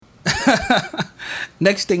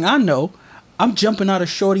Next thing I know, I'm jumping out a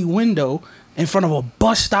shorty window in front of a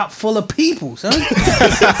bus stop full of people, son.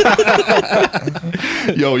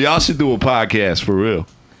 Yo, y'all should do a podcast for real.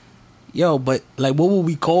 Yo, but like, what would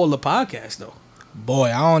we call the podcast though? Boy,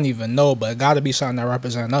 I don't even know, but it got to be something that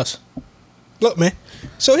represents us. Look, man.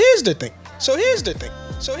 So here's the thing.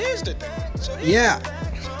 Yeah.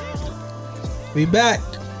 We back.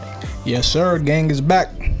 Yes, sir. Gang is back.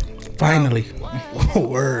 Finally.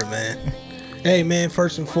 Word, man. Hey, man,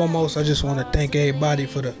 first and foremost, I just want to thank everybody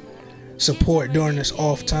for the support during this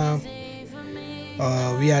off time.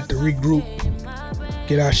 We had to regroup,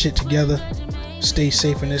 get our shit together, stay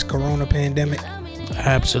safe in this corona pandemic.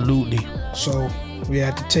 Absolutely. So we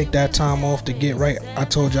had to take that time off to get right. I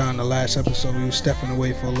told y'all in the last episode we were stepping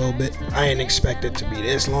away for a little bit. I ain't expect it to be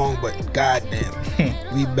this long, but goddamn,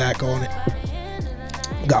 we back on it.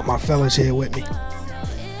 Got my fellas here with me.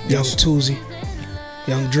 Young Tuesday,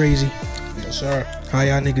 Young Drazy. Yes, sir. How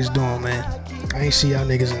y'all niggas doing, man? I ain't see y'all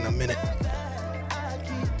niggas in a minute.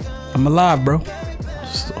 I'm alive, bro.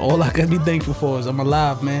 That's all I can be thankful for is I'm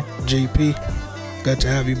alive, man. JP, good to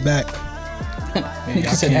have you back. You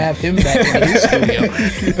said have him back in his studio.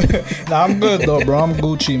 Nah, I'm good though, bro. I'm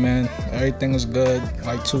Gucci, man. Everything is good.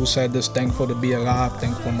 Like Tu said, just thankful to be alive.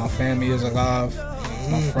 Thankful my family is alive.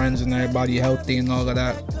 My friends and everybody healthy and all of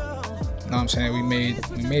that. You know what I'm saying? We made it.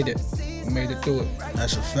 We made it through it.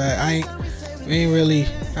 That's a fact. I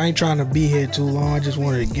ain't trying to be here too long. I just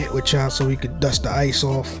wanted to get with y'all so we could dust the ice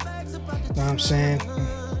off. Know what I'm saying?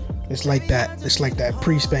 It's like that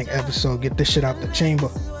pre-spank episode. Get this shit out the chamber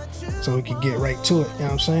so we could get right to it. You know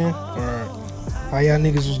what I'm saying? Or How y'all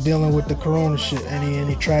niggas was dealing with the corona shit?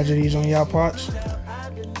 Any tragedies on y'all parts?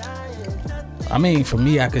 I mean, for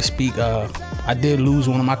me, I could speak. I did lose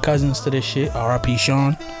one of my cousins to this shit. R.I.P.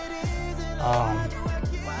 Sean.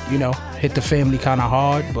 You know, hit the family kind of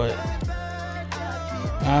hard, but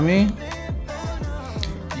I mean,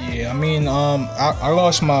 yeah, I mean, I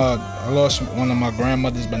lost one of my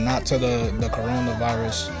grandmothers, but not to the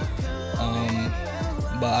coronavirus.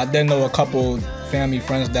 But I did know a couple family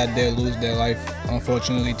friends that did lose their life,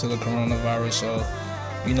 unfortunately, to the coronavirus. So,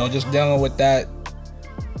 you know, just dealing with that.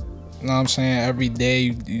 You know what I'm saying? Every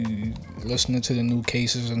day, you listening to the new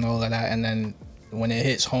cases and all of that, and then when it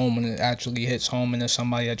hits home, when it actually hits home, and there's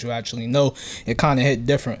somebody that you actually know, it kind of hit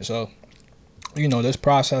different. So, you know, there's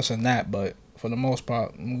process in that, but for the most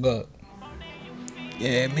part, I'm good.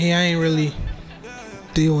 Yeah, me, I ain't really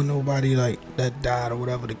deal with nobody like that died or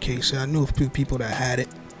whatever the case is. I knew a few people that had it,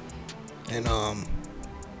 and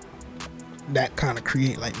that kind of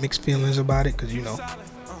create like mixed feelings about it, cause you know,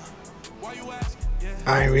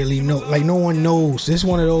 I ain't really know. Like no one knows. This is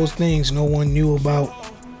one of those things no one knew about.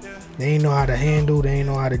 They ain't know how to handle. They ain't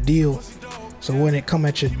know how to deal. So when it come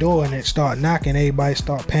at your door and it start knocking, everybody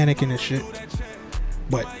start panicking and shit.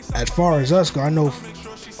 But as far as us go, I know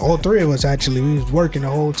all three of us actually, we was working the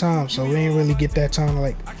whole time, so we ain't really get that time to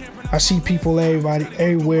like. I see people, everybody,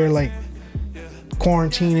 everywhere, like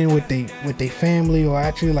quarantining with they family, or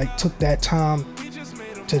actually like took that time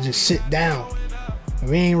to just sit down.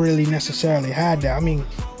 We ain't really necessarily had that. I mean,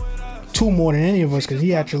 two more than any of us, because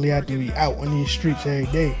he actually had to be out on these streets every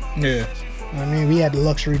day. Yeah. I mean, we had the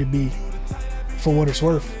luxury to be, for what it's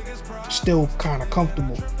worth, still kind of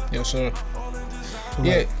comfortable. Yes, sir. So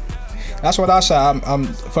Yeah, that's what I said. I'm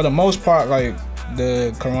for the most part, like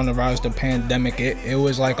the coronavirus, the pandemic, it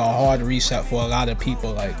was like a hard reset for a lot of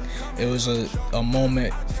people. Like it was a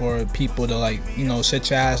moment for people to like, you know, sit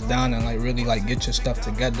your ass down and like really like get your stuff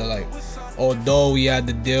together. Like although we had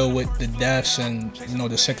to deal with the deaths and, you know,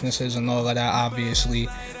 the sicknesses and all of that, obviously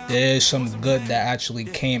there is some good that actually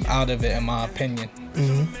came out of it, in my opinion.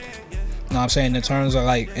 Mm-hmm. You know what I'm saying?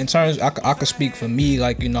 I could speak for me.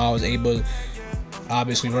 Like, you know, I was able,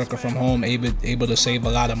 obviously working from home, able to save a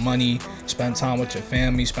lot of money, spend time with your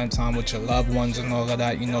family, spend time with your loved ones and all of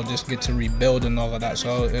that, you know, just get to rebuild and all of that.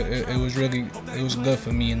 So it was good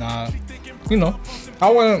for me. And you know, I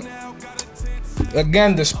wouldn't,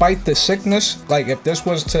 again, despite the sickness, like if this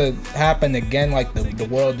was to happen again, like the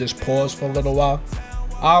world just paused for a little while,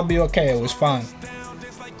 I'll be okay. It was fine.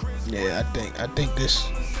 Yeah, I think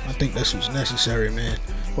this was necessary, man.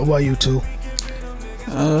 What about you two?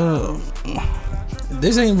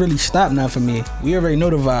 This ain't really stopped now for me. We already know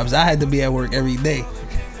the vibes. I had to be at work every day.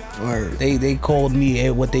 Word. They called me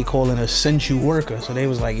what they call an essential worker. So they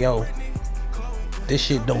was like, yo, this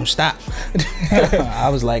shit don't stop. I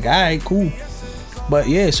was like, all right, cool. But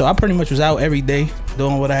yeah, so I pretty much was out every day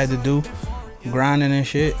doing what I had to do, grinding and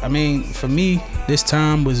shit. I mean, for me, this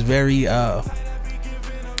time was very,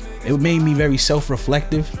 it made me very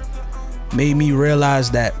self-reflective. Made me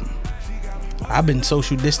realize that I've been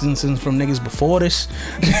social distancing from niggas before this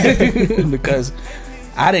because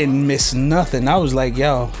I didn't miss nothing. I was like,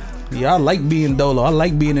 yo, I like being dolo. I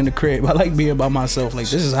like being in the crib. I like being by myself. Like,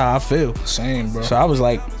 this is how I feel. Same, bro. So I was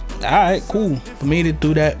like, all right, cool. For me to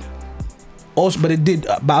do that. Also, but it did.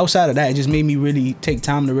 But outside of that, it just made me really take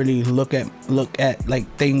time to really look at like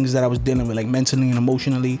things that I was dealing with, like mentally and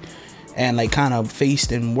emotionally, and like kind of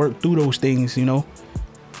faced and worked through those things, you know,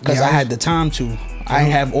 because I had the time to. I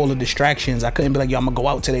didn't have all the distractions. I couldn't be like, yo, I'm gonna go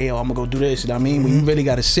out today or I'm gonna go do this. You know what I mean? When you really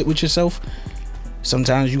got to sit with yourself,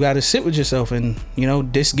 sometimes you got to sit with yourself, and you know,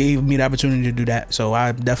 this gave me the opportunity to do that. So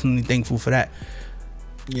I'm definitely thankful for that.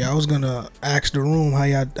 Yeah, I was gonna ask the room how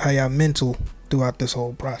y'all mental throughout this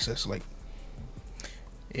whole process, like.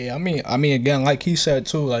 Yeah, I mean, again, like he said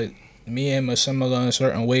too, like me and him are similar in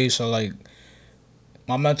certain ways. So like,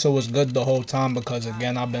 my mental was good the whole time because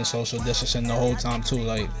again, I've been social distancing the whole time too.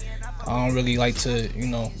 Like, I don't really like to, you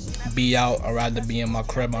know, be out. I'd rather be in my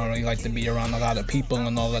crib. I don't really like to be around a lot of people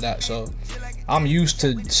and all of that. So I'm used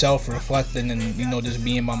to self-reflecting and, you know, just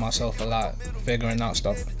being by myself a lot, figuring out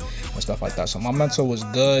stuff and stuff like that. So my mental was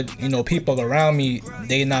good. You know, people around me,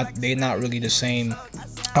 they not really the same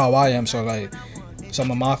how I am. So like, some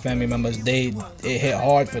of my family members, it hit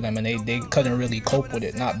hard for them and they couldn't really cope with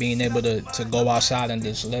it, not being able to go outside and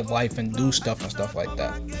just live life and do stuff and stuff like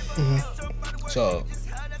that. So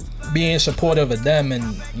being supportive of them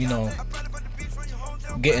and, you know,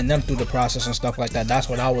 getting them through the process and stuff like that, that's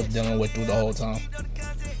what I was dealing with through the whole time.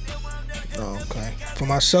 Okay. For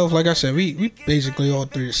myself, like I said, we basically all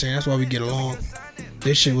three the same. That's why we get along.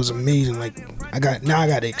 This shit was amazing. Like, I got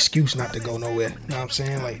an excuse not to go nowhere. You know what I'm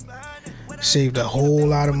saying? Like, saved a whole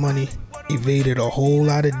lot of money, evaded a whole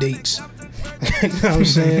lot of dates. You know what I'm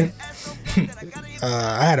saying?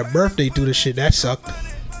 I had a birthday through this shit. That sucked.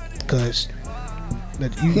 Cause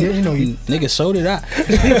you know, Nigga, so did I.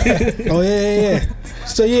 Oh yeah.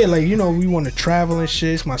 So yeah, like, you know, we want to travel and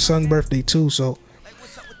shit. It's my son's birthday too, so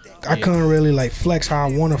I couldn't really like flex how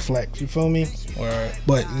I want to flex. You feel me? Word.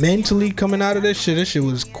 But mentally coming out of this shit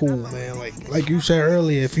was cool, man. Like you said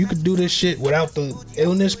earlier, if you could do this shit without the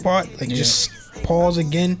illness part, like just pause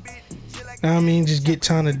again. Know what I mean? Just get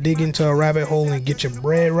time to dig into a rabbit hole and get your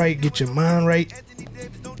bread right, get your mind right.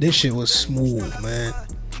 This shit was smooth, man.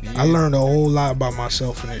 I learned a whole lot about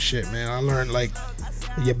myself in this shit, man. I learned like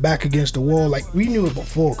your back against the wall. Like, we knew it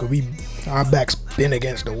before, cause our backs been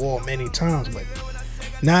against the wall many times, but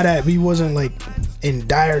now that we wasn't like in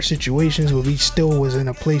dire situations, but we still was in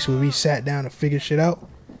a place where we sat down and figured shit out,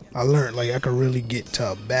 I learned like I could really get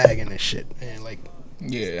to a bag in this shit, man. Like,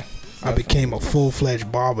 yeah, I became a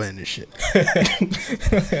full-fledged barber in this shit.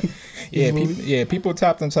 People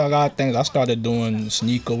tapped into a lot of things. I started doing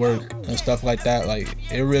sneaker work and stuff like that. Like,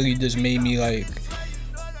 it really just made me like,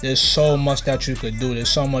 there's so much that you could do. There's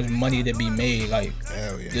so much money to be made. Like,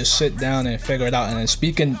 just sit down and figure it out. And then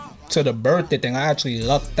speaking to the birthday thing, I actually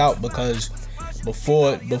lucked out because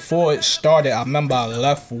before it started, I remember I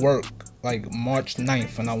left work like March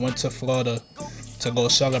 9th and I went to Florida to go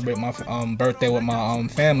celebrate my birthday with my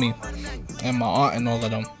family and my aunt and all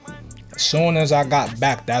of them. As soon as I got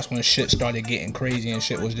back, that's when shit started getting crazy and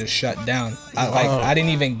shit was just shut down. I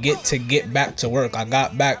didn't even get back to work. I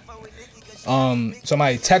got back.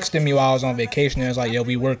 Somebody texted me while I was on vacation and it was like, yo,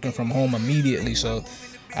 we working from home immediately. So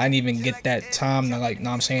I didn't even get that time to like,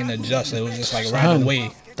 know what I'm saying, adjust. It was just like right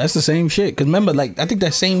away. That's the same shit. Cause remember, like, I think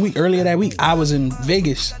that same week, earlier that week, I was in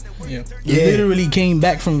Vegas. Yeah. Literally came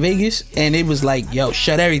back from Vegas and it was like, yo,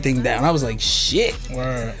 shut everything down. I was like, shit.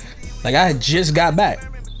 Word. Like, I had just got back.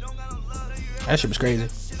 That shit was crazy.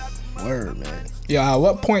 Word, man. Yeah, at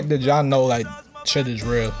what point did y'all know like shit is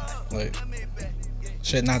real? Like,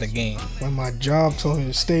 shit not a game. When my job told me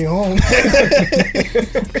to stay home.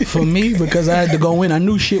 For me, because I had to go in, I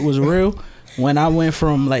knew shit was real. When I went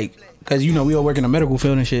from like, cause you know we all work in the medical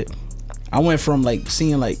field and shit. I went from like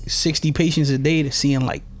seeing like 60 patients a day to seeing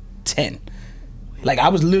like 10. Like, I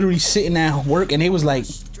was literally sitting at work and it was like,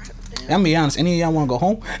 I'm be honest, any of y'all want to go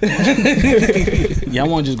home? Y'all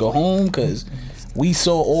want to just go home? Cause we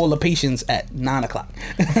saw all the patients at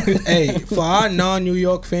 9:00. Hey, for our non-New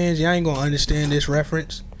York fans, y'all ain't gonna understand this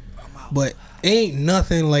reference, but ain't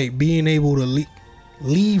nothing like being able to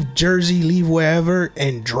leave Jersey, leave wherever,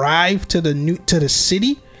 and drive to the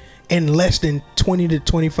city in less than 20 to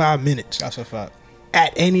 25 minutes. That's a fact.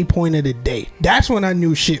 At any point of the day. That's when I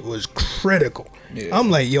knew shit was critical. Yeah. I'm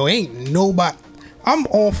like, yo, ain't nobody. I'm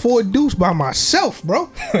on 4 Deuce by myself, bro.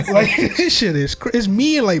 Like, this shit is it's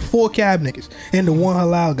me and like 4 cab niggas and the one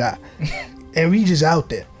halal guy, and we just out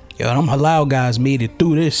there. Yo, them halal guys made it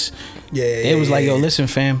through this. Yeah, it was like, yo, listen,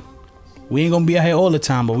 fam, We ain't gonna be out here all the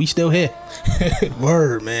time, but we still here.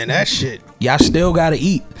 Word, man. That shit. Y'all still gotta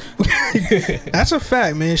eat. That's a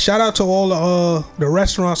fact, man. Shout out to all the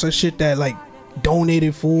restaurants and shit that like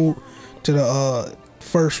donated food to the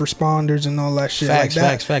first responders and all that shit. Facts,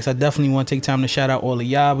 like that. facts. I definitely want to take time to shout out all of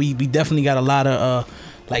y'all. We definitely got a lot of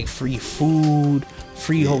like free food,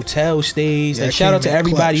 free hotel stays. Yeah, Like shout out came to in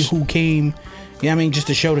everybody clutch. who came. You know what I mean? Just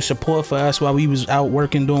to show the support for us while we was out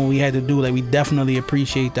working, doing what we had to do. Like we definitely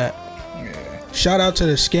appreciate that. Shout out to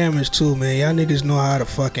the scammers too, man. Y'all niggas know how to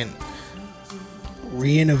fucking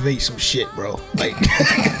re-innovate some shit, bro. Like,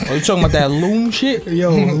 Are you talking about that loom shit?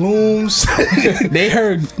 yo, looms, They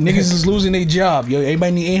heard niggas is losing their job. Yo,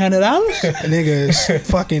 everybody need $800? niggas,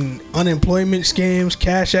 fucking unemployment scams,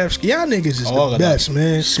 cash apps. Y'all niggas is All the of that. best,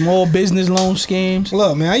 man. Small business loan scams.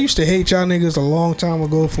 Look, man, I used to hate y'all niggas a long time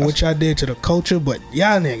ago for what y'all did to the culture, but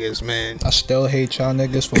y'all niggas, man, I still hate y'all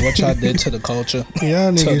niggas for what y'all did to the culture.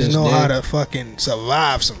 y'all To niggas this know day. how to fucking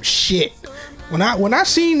survive some shit. When I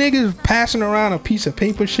seen niggas passing around a piece of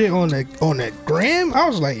paper shit on the gram, I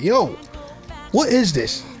was like, yo, what is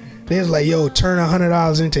this? They was like, yo, turn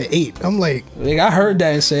 $100 into 8. I'm like, Like I heard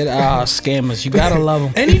that and said, scammers. You gotta love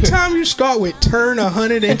them. anytime you start with turn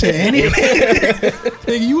 100 into anything,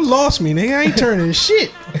 nigga, you lost me, nigga. I ain't turning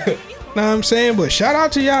shit. Know what I'm saying? But shout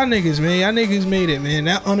out to y'all niggas, man. Y'all niggas made it, man.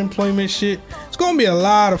 That unemployment shit. It's gonna be a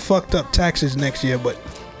lot of fucked up taxes next year, but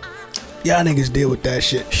y'all niggas deal with that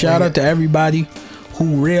shit. Shout out to everybody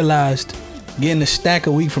who realized getting a stack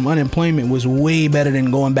a week from unemployment was way better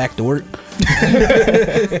than going back to work.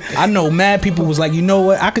 I know mad people was like, you know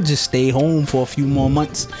what? I could just stay home for a few more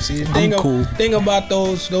months. See, the I'm cool. thing about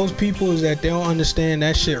those people is that they don't understand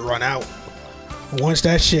that shit run out. Once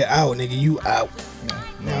that shit out, nigga, you out.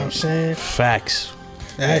 You know what I'm saying? Facts.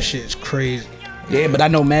 That shit's crazy. Yeah, but I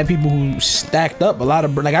know mad people who stacked up a lot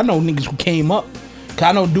of, like I know niggas who came up. Cause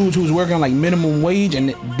I know dudes who was working on like minimum wage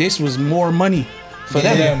and this was more money for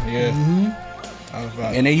them. Yeah. I was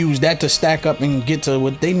right. And they used that to stack up and get to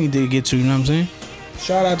what they need to get to, you know what I'm saying?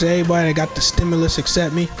 Shout out to everybody that got the stimulus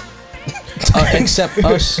except me. Except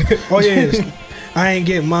us. Oh yeah, I ain't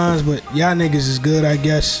get mines, but y'all niggas is good, I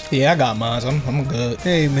guess. Yeah, I got mine. I'm good.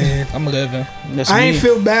 Hey man, I'm living. That's I me. ain't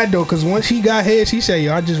feel bad though, cause once he got his, he said,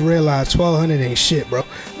 "Yo, I just realized 1,200 ain't shit, bro."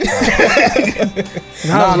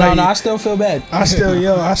 And I was like, No, I still feel bad. I said,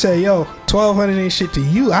 yo, 1,200 ain't shit to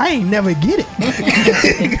you. I ain't never get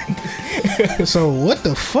it. So what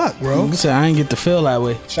the fuck, bro? You said I ain't get to feel that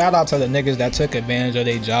way. Shout out to the niggas that took advantage of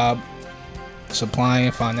their job,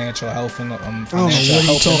 supplying financial help and financial what are you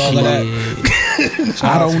help and all of that.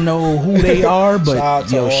 I don't know who they are, but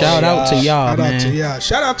shout out to y'all, Shout man. out to y'all.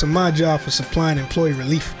 Shout out to my job for supplying employee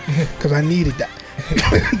relief, cause I needed that.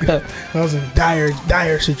 I was in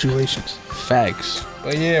dire situations. Facts.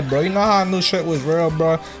 But yeah, bro, you know how I knew shit was real,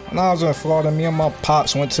 bro? When I was in Florida, me and my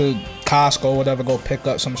pops went to Costco or whatever, go pick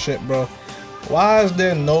up some shit, bro. Why is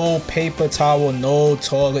there no paper towel, no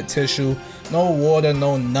toilet tissue, no water,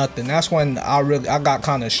 no nothing? That's when I got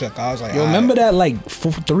kind of shook. I was like, Yo, remember that like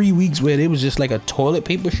for 3 weeks where it was just like a toilet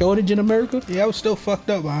paper shortage in America? Yeah, I was still fucked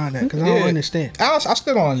up behind that, cause I don't understand. I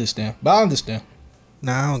still don't understand, but I understand.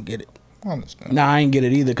 Nah, I don't get it. I understand. Nah, I ain't get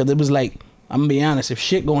it either, cause it was like, I'm gonna be honest, if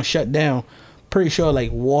shit gonna shut down, pretty sure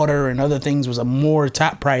like water and other things was a more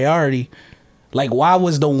top priority. Like, why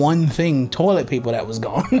was the one thing toilet paper that was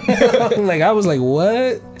gone? Like, I was like,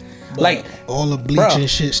 what? Like, All the bleaching bruh,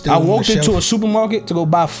 shit still I on the walked into shelf. a supermarket to go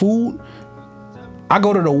buy food. I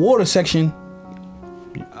go to the water section.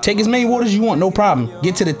 Take as many waters you want, no problem.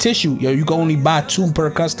 Get to the tissue, yo, you can only buy 2 per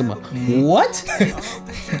customer. What?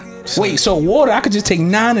 Wait, so water? I could just take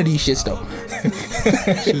 9 of these shits though.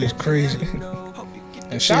 Shit is crazy.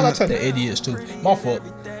 And shout out to the idiots too. My fault.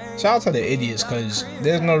 Shout out to the idiots, cause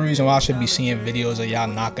there's no reason why I should be seeing videos of y'all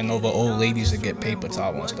knocking over old ladies to get paper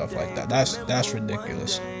towel and stuff like that. That's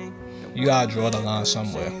ridiculous. You gotta draw the line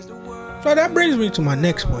somewhere. So that brings me to my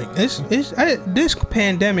next point. This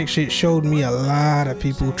pandemic shit showed me a lot of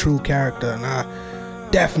people true character, and I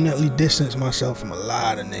definitely distanced myself from a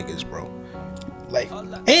lot of niggas, bro. Like,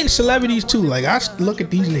 and celebrities too. Like, I look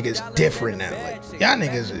at these niggas different now. Like, y'all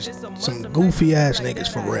niggas is some goofy ass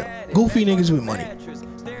niggas for real. Goofy niggas with money.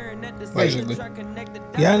 Basically.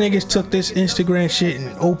 Y'all niggas took this Instagram shit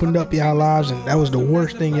and opened up y'all lives, and that was the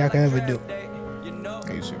worst thing y'all could ever do.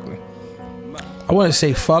 Basically. I want to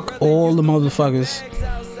say fuck all the motherfuckers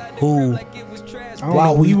who, I don't know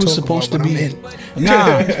while who we you were talking supposed about, to but be,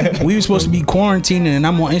 I'm in. we were supposed to be quarantining, and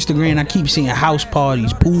I'm on Instagram. And I keep seeing house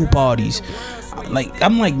parties, pool parties. Like,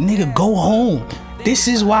 I'm like, nigga, go home. This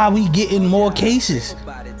is why we getting more cases.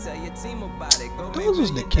 Those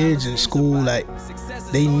was the kids in school, like,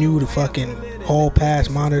 they knew the fucking hall pass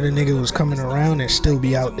monitor nigga was coming around and still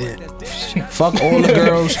be out there. Fuck all the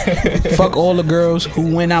girls. Fuck all the girls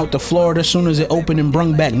who went out to Florida as soon as it opened and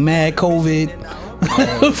brung back mad COVID.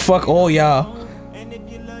 Fuck all y'all.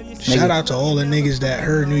 Shout out to all the niggas that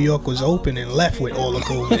heard New York was open and left with all the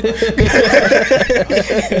COVID.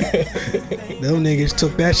 Them niggas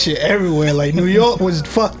took that shit everywhere. Like New York was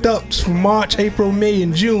fucked up from March, April, May,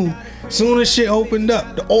 and June. Soon as shit opened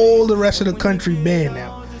up, all the rest of the country banned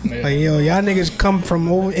now. Man. Like yo, y'all niggas come from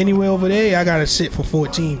anywhere over there, I gotta sit for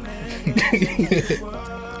 14.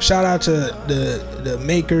 Shout out to the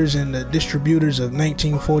makers and the distributors of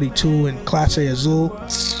 1942 and Clase Azul.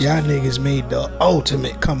 Y'all niggas made the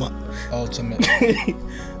ultimate come up. Ultimate.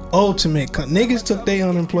 Niggas took their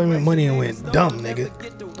unemployment money and went dumb, nigga.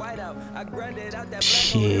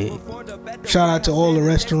 Shit. Shout out to all the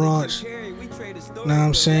restaurants. Know what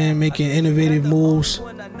I'm saying? Making innovative moves.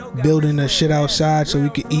 Building the shit outside so we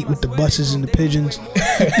could eat with the buses and the pigeons.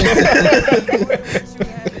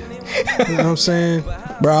 You know what I'm saying?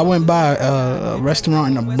 Bro, I went by a restaurant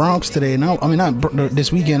in the Bronx today, and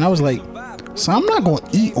this weekend. I was like, so I'm not gonna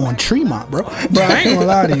eat on Tremont, bro. Bro, I ain't gonna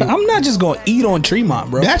lie to you. I'm not just gonna eat on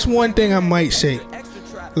Tremont, bro. That's one thing I might say.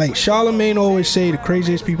 Like Charlamagne always say, the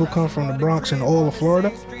craziest people come from the Bronx and all of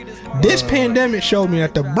Florida. This pandemic showed me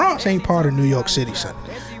that the Bronx ain't part of New York City, son.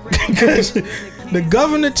 Because the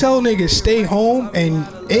governor tell niggas stay home, and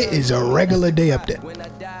it is a regular day up there.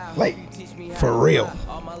 Like, for real.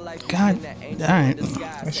 God, all right.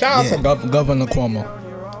 Shout out to Governor Cuomo.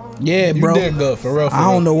 Yeah, bro. You did good, for real. I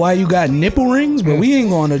don't know why you got nipple rings, but we ain't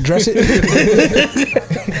gonna address it.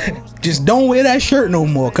 Just don't wear that shirt no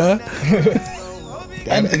more, cuz.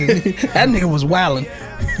 That nigga was wildin'.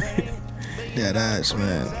 Yeah, that's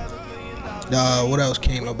man. What else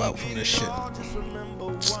came about from this shit?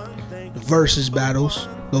 The versus battles.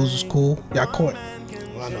 Those was cool. Y'all caught.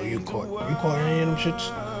 Well, I know you caught. You caught any of them shits?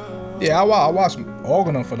 Yeah, I watched all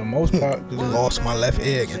of them for the most part. Just lost my left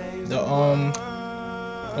ear again.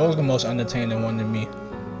 That was the most entertaining one to me.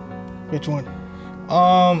 Which one?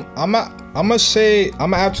 I'm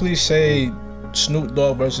actually say Snoop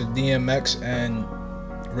Dogg versus DMX and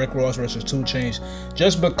Rick Ross versus 2 Chainz,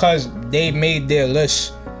 just because they made their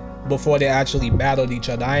list before they actually battled each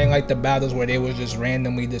other. I ain't like the battles where they was just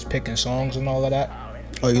randomly just picking songs and all of that.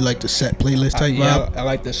 Oh, you like the set playlist type vibe? I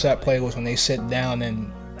like the set playlist when they sit down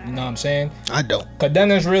and, you know what I'm saying? I don't. Cause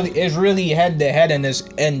then it's really head to head and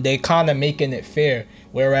they kind of making it fair.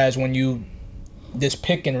 Whereas when you just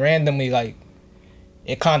picking randomly, like,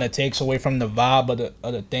 it kind of takes away from the vibe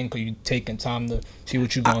of the thing, cause you taking time to see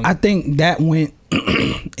what you going. I think that went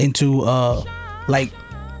into like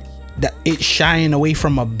that it shying away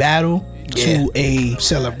from a battle to a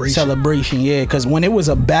celebration. Yeah, because when it was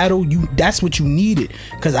a battle, that's what you needed.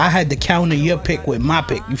 Because I had to counter your pick with my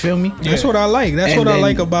pick. You feel me? Yeah. That's what I like. That's what I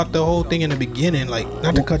like about the whole thing in the beginning. Like,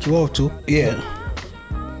 not to cut you off too. Yeah.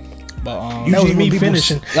 But usually me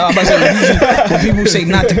finishing. Usually when people say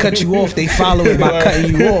not to cut you off, they follow it by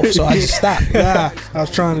cutting you off. So I just stopped. I was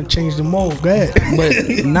trying to change the mode. Go ahead. But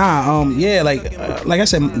yeah, like I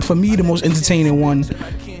said, for me the most entertaining one.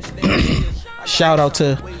 Shout out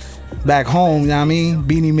to back home, you know what I mean?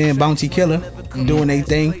 Beanie Man, Bounty Killer, doing their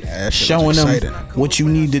thing, showing them what you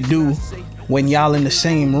need to do when y'all in the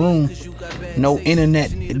same room. No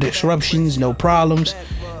internet disruptions, no problems.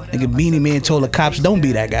 Nigga, Beanie Man told the cops, don't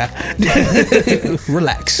be that guy.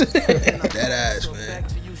 Relax. That ass, man.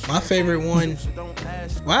 My favorite one,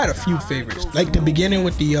 well, I had a few favorites. Like the beginning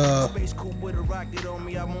with the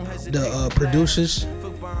producers.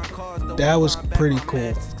 That was pretty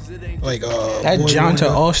cool. Like that Jonta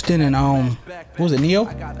Austin and what was it, Neo?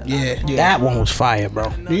 Yeah, that one was fire, bro.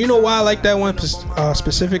 Do you know why I like that one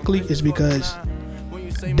specifically? Is because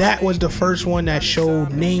that was the first one that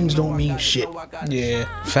showed names don't mean shit. Yeah,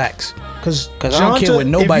 facts. Because I Jonta, don't care what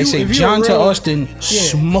nobody say. Jonta Austin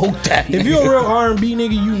smoked that. If you're a real R&B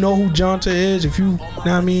nigga, you know who Jonta is. If you, know what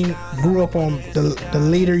I mean, grew up on the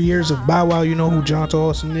later years of Bow Wow, you know who Jonta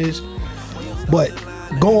Austin is. But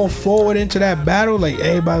going forward into that battle, like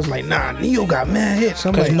everybody's like, nah, Neo got mad hits.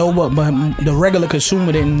 Because but the regular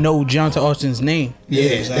consumer didn't know Jonta Austin's name. Yeah,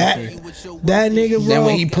 exactly. That nigga, bro. Then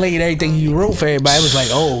when he played everything he wrote for everybody, it was like,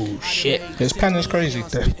 oh shit, his pen is crazy.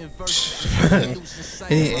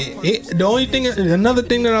 Another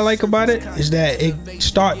thing that I like about it is that it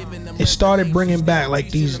started bringing back like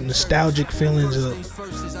these nostalgic feelings of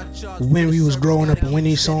when we was growing up and when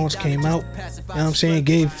these songs came out. You know what I'm saying? It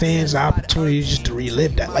gave fans the opportunity just to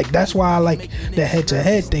relive that. Like, that's why I like the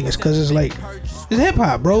head-to-head thing, is because it's like, it's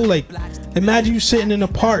hip-hop, bro. Like, Imagine you sitting in a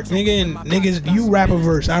park, nigga, and niggas, you rap a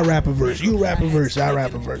verse, I rap a verse, you rap a verse, I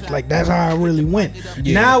rap a verse. Like, that's how it really went.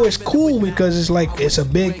 Yeah. Now it's cool because it's like, it's a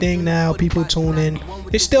big thing now. People tune in.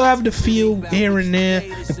 They still have the feel here and there.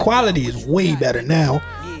 The quality is way better now.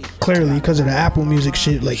 Clearly, because of the Apple Music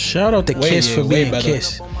shit. Like, Shout out to Kiss for way being better.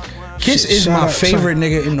 Kiss. Kiss is Shout my out, favorite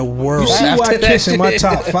nigga in the world. you see After why that Kiss in my shit.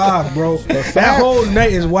 top 5, bro. That whole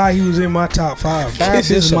night is why he was in my top 5. Fab Kiss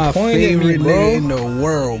is my disappointed me, favorite bro. nigga in the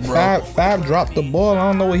world, bro. Fab dropped the ball. I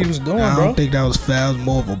don't know what he was doing, I bro. don't think that was Fab's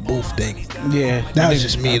more of a booth thing. Yeah, That I was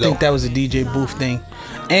think- just me, I though. think that was a DJ Booth thing,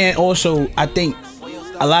 and also I think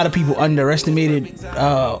a lot of people underestimated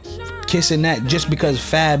Kiss in that just because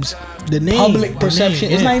Fab's The name, public the perception.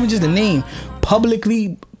 name, It's yeah. not even just the name.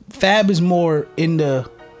 Publicly, Fab is more in the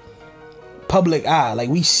public eye. Like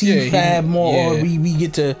we see Yeah, he- Fab more, or yeah. we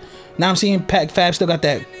get to. Now I'm seeing Fab still got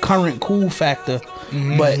that current cool factor,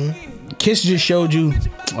 Mm-hmm. Mm-hmm. but Kiss just showed you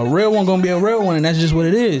a real one gonna be a real one, and that's just what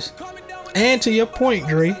it is. And to your point,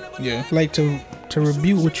 Dre, Yeah. like to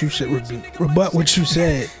rebut what you said, rebut what you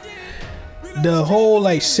said. The whole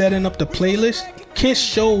like setting up the playlist, Kiss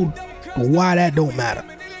showed why that don't matter.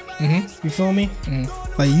 You feel me?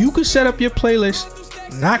 Like you could set up your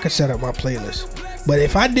playlist, and I could set up my playlist. But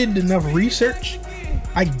if I did enough research,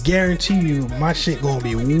 I guarantee you my shit gonna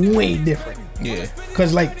be way different. Yeah.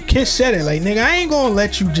 Cause like Kiss said it, like nigga, I ain't gonna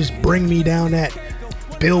let you just bring me down that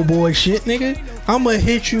Billboard shit, nigga. I'ma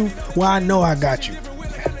hit you where I know I got you.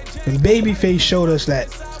 And Babyface showed us that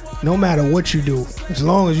no matter what you do, as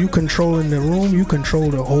long as you controlling the room, you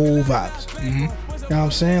control the whole vibes. You know what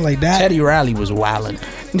I'm saying? Like that. Teddy Riley was wildin'.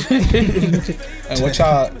 And what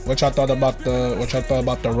y'all thought about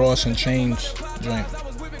the Ross and Chains joint?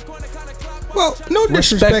 Well, no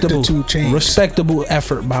disrespect to 2 Chainz. Respectable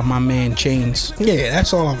effort by my man Chains. Yeah,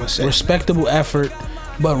 that's all I'm gonna say. Respectable effort,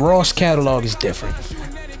 but Ross' catalog is different.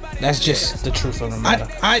 That's just the truth of the matter.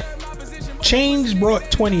 Chainz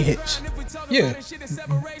brought 20 hits. Yeah.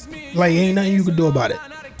 Like ain't nothing you could do about it.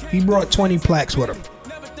 He brought 20 plaques with him.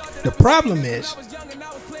 The problem is,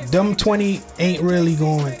 them 20 ain't really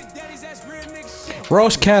going.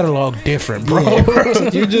 Ross' catalog different, bro. Yeah.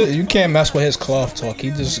 you can't mess with his cloth talk.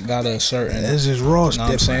 He just got a certain. This is Ross You know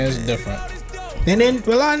what I'm different. saying? It's man. different. And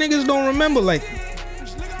then a lot of niggas don't remember, like,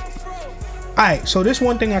 alright, so this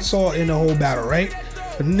one thing I saw in the whole battle, right?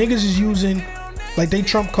 The niggas is using, like, they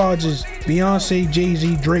trump cards is Beyonce,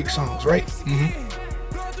 Jay-Z, Drake songs, right?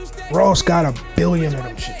 Ross got 1 billion of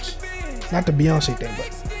them shits. Not the Beyonce thing,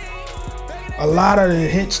 but a lot of the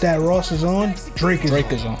hits that Ross is on, Drake is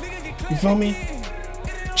on. You feel me?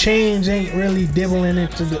 Chains ain't really dibbling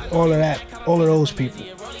into all of those people.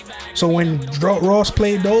 So when Ross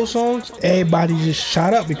played those songs, everybody just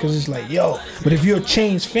shot up because it's like, yo. But if you're a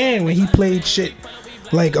Chains fan, when he played shit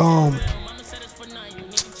like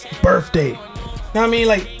Birthday, you know what I mean,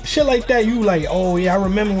 like shit like that, you like, oh yeah, I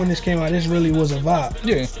remember when this came out. This really was a vibe.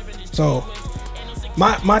 Yeah. So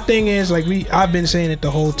my thing is like I've been saying it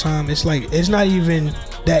the whole time. It's like it's not even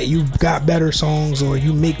that you got better songs or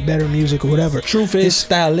you make better music or whatever. Truth is,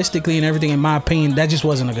 stylistically and everything, in my opinion, that just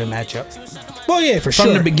wasn't a good matchup. Well, yeah, for From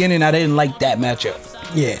sure. the beginning, I didn't like that matchup.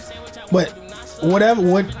 Yeah, but whatever.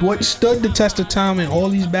 What stood the test of time in all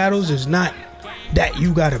these battles is not that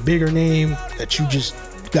you got a bigger name, that you just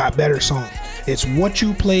got better songs. It's what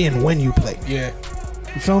you play and when you play. Yeah.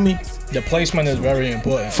 You feel me? The placement is very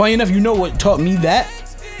important. Funny enough, you know what taught me that?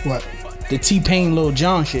 What? The T-Pain Lil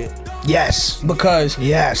Jon shit. Yes. Because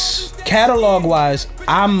Yes. catalog wise,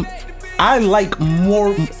 I like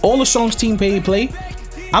more all the songs T-Pain play.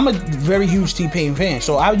 I'm a very huge T-Pain fan,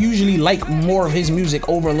 so I usually like more of his music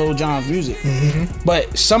over Lil Jon's music.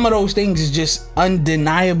 But some of those things is just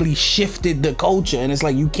undeniably shifted the culture, and it's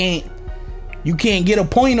like you can't get a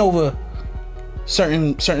point over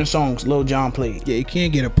certain songs Lil Jon played. Yeah, you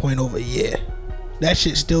can't get a point over. Yeah, that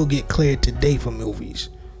shit still get cleared today for movies.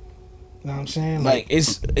 You know what I'm saying? Like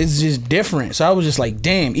it's just different. So I was just like,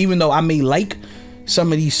 damn. Even though I may like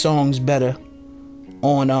some of these songs better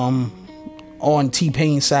on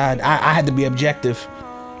T-Pain's side, I had to be objective.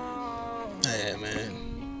 yeah, man.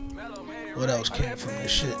 What else came from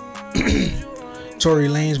this shit? Tory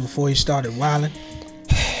Lanez before he started wilding.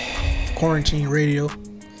 Quarantine Radio.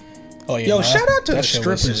 Oh yeah. Yo, nah, shout out to that the shit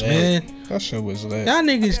was strippers, lit. man. That shit was lit. Y'all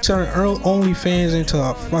niggas turn OnlyFans into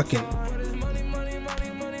a fucking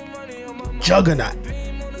juggernaut.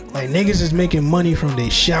 Like niggas is making money from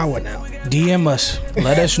their shower now. DM us.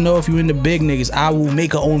 Let us know if you in the big niggas. I will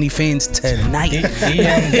make a OnlyFans tonight.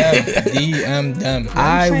 DM them.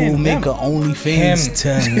 I will saying make them. a OnlyFans Him.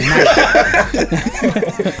 tonight.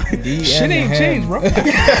 DM Shit ain't him. changed, bro.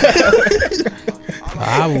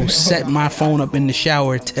 I will set my phone up in the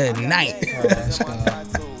shower tonight.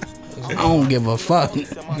 I don't give a fuck.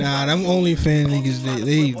 Nah, them OnlyFans niggas,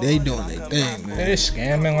 they doing their thing, man. They're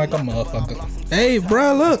scamming like a motherfucker. Hey,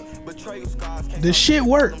 bro, look, the shit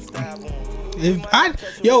work.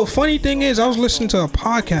 Funny thing is, I was listening to a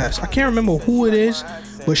podcast. I can't remember who it is,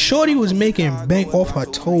 but Shorty was making bank off her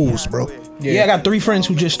toes, bro. Yeah, I got 3 friends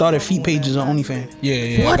who just started feet pages on OnlyFans.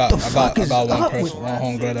 Yeah. What I the fuck is one up person, with- one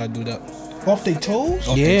homegirl that do that. Off their toes?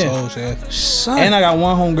 Off Yeah. their toes, yeah. Son. And I got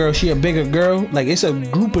one homegirl, she a bigger girl. Like, it's a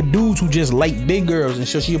group of dudes who just like big girls. And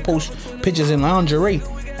so she'll post pictures in lingerie.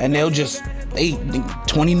 And they'll just, they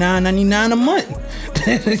 $29.99 a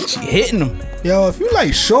month. She hitting them. Yo, if you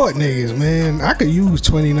like short niggas, man, I could use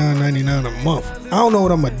 $29.99 a month. I don't know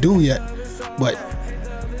what I'm gonna do yet, but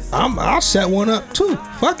I'll set one up too.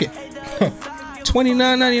 Fuck it.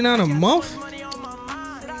 $29.99 a month?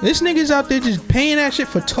 This niggas out there just paying that shit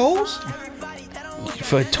for toes?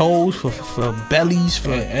 For toes, for bellies, for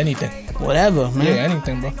Yeah, anything. whatever, man. Yeah,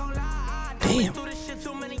 anything, bro. Damn.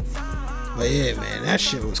 But yeah, man, that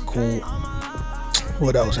shit was cool.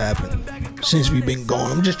 What else happened since we've been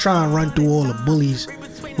gone? I'm just trying to run through all the bullies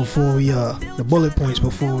before we the bullet points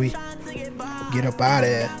before we get up out of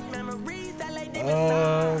there.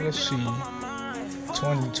 Let's see.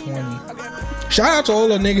 2020. Shout out to all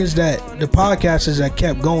the niggas the podcasters that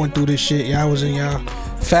kept going through this shit. Y'all was in y'all.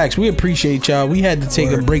 Facts, we appreciate y'all. We had to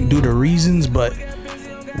take a break due to reasons, but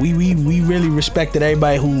we really respected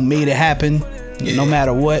everybody who made it happen, no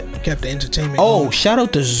matter what. Kept the entertainment Oh, going. shout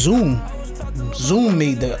out to Zoom. Zoom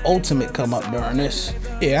made the ultimate come up during this.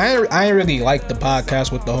 Yeah, I ain't really like the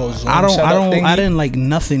podcast with the whole Zoom I setup thingy. didn't like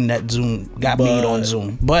nothing that Zoom got made on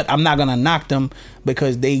Zoom. But I'm not gonna knock them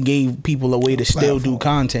because they gave people a way to still do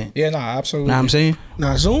content. Yeah, nah, absolutely. Know what I'm saying?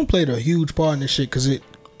 Now, Zoom played a huge part in this shit because it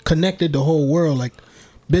connected the whole world. Like,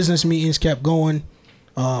 business meetings kept going.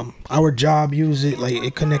 Our job used it. Like,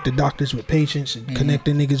 it connected doctors with patients, and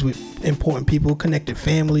connected niggas with important people, connected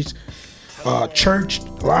families. Church,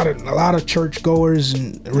 a lot of church goers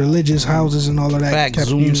and religious houses and all of that. Fact, kept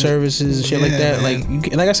Zoom using it. services and shit like Yeah, that. man.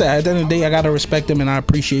 Like I said, at the end of the day, I gotta respect them and I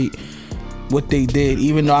appreciate what they did,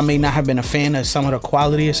 even though I may not have been a fan of some of the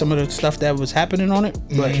quality of some of the stuff that was happening on it.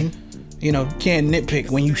 But you know, can't nitpick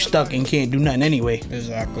when you stuck and can't do nothing anyway.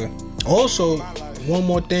 Exactly. Also, one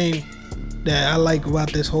more thing that I like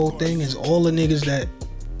about this whole thing is all the niggas that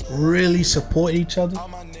really support each other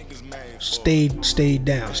stayed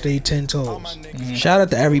down, stayed 10 toes. Shout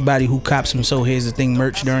out to everybody who copped some So Here's the Thing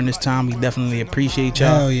merch during this time. We definitely appreciate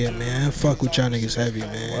y'all. Hell yeah, man. Fuck with y'all niggas heavy,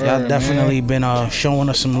 man. Y'all definitely been showing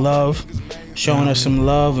us some love,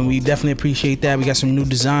 and we definitely appreciate that. We got some new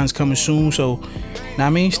designs coming soon, so know what I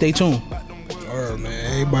mean, stay tuned. Word,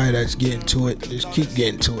 man. Everybody that's getting to it, just keep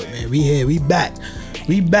getting to it, man. We here, we back.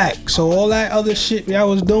 So all that other shit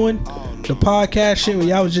y'all was doing, the podcast shit where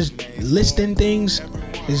y'all was just listing things,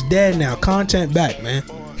 is dead now. Content back, man.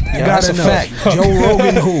 Yeah, that's a fact. Joe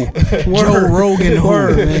Rogan who? Joe Rogan who?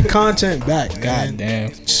 Word, man. Content back, God man.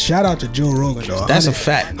 damn. Shout out to Joe Rogan, dog. That's a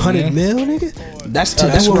fact. 100 mil, nigga? That's do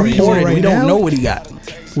a reason reported. right We don't now? know what he got.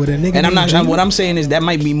 With a nigga And I'm named not. Gino? What I'm saying is that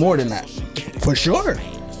might be more than that. For sure.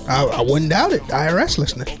 I wouldn't doubt it. IRS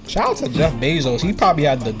listening. Shout out to Jeff Bezos. He probably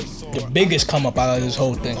had the biggest come up out of this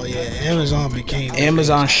whole thing. Oh yeah, Amazon became.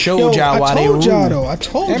 Amazon showed y'all why they I told rule. y'all though. I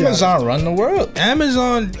told y'all. Amazon run the world.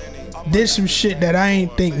 Amazon did some shit that I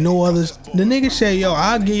ain't think no others. The nigga said, "Yo,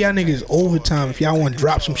 I'll give y'all niggas overtime if y'all want to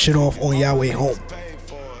drop some shit off on y'all way home."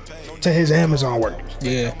 To his Amazon workers.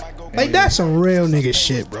 Yeah. Like that's some real nigga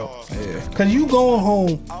shit, bro. Yeah. Cause you going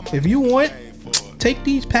home if you want, take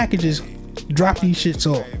these packages, drop these shits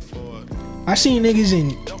off. I seen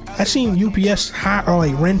UPS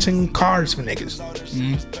like renting cars for niggas.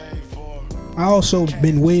 I also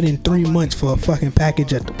been waiting 3 months for a fucking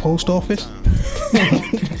package at the post office.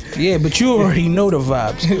 Yeah, but you already know the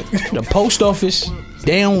vibes. The post office,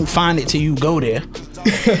 they don't find it till you go there.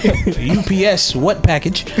 UPS, what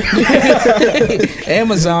package?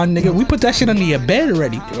 Amazon, nigga, we put that shit under your bed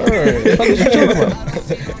already. What is you talking about?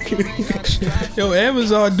 Yo,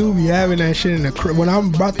 Amazon do be having that shit in the crib. When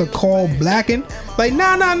I'm about to call Blacken, like,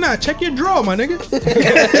 nah, check your drawer, my nigga.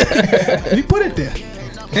 We put it there.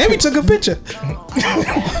 And we took a picture.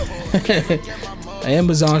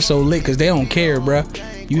 Amazon so lit because they don't care, bruh.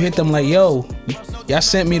 You hit them like, yo, y'all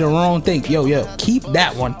sent me the wrong thing. Yo, keep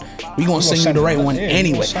that one. We gonna send you the right one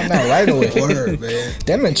anyway. Send that right away. Word, man.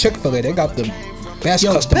 Them and Chick-fil-A, they got the best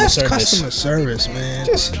Yo, customer best service. customer service, man.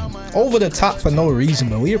 Just over the top for no reason,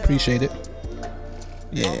 but we appreciate it.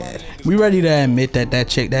 Yeah. We ready to admit that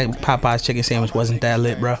Popeye's chicken sandwich wasn't that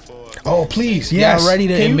lit, bruh. Oh, please, yes. Y'all ready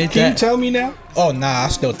to admit Can you that? tell me now? Oh nah, I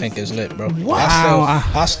still think it's lit, bro. Wow.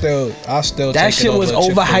 I still. That take shit it was over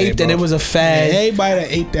Chick-fil-A, overhyped and bro. it was a fad. Everybody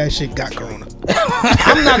that ate that shit got corona.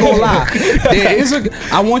 I'm not gonna lie. There is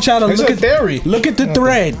I want y'all to It's look a at theory. Look at the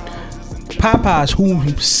thread. Popeyes,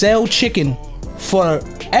 who sell chicken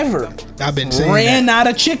forever, I've been saying ran out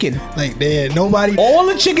of chicken. like there nobody. All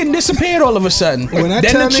the chicken disappeared all of a sudden. When I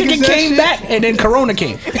then tell the niggas chicken that came shit- back and then Corona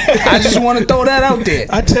came. I just want to throw that out there.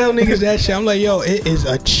 I tell niggas that shit. I'm like, yo, it is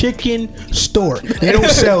a chicken store. They don't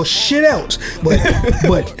sell shit else, but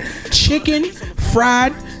chicken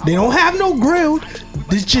fried. They don't have no grilled.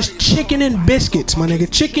 It's just chicken and biscuits, my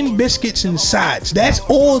nigga. Chicken, biscuits, and sides. That's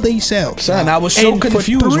all they sell. Son, I was so And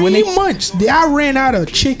confused for 3 when they months. I ran out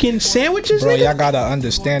of chicken sandwiches, Bro, nigga. y'all gotta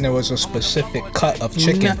understand there was a specific cut of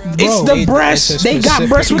chicken. Nah, It's bro, the It's breast. a They got specific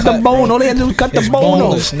breast with the cut, bone. bro. All they had to do was cut the It's bone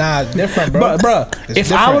boneless. off. Nah, it's different, bro. Bruh, It's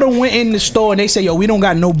if I different. would have went in the store and they say, yo, we don't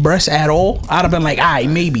got no breast at all, I'd have been like, all right,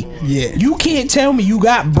 maybe. Yeah. You can't tell me you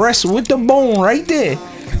got breast with the bone right there.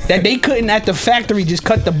 That they couldn't at the factory just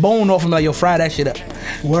cut the bone off and be like, yo, fry that shit up.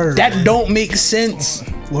 Word, That man. don't make sense.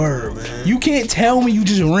 Word, man. You can't tell me you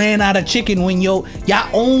just ran out of chicken when y'all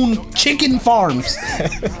own chicken farms.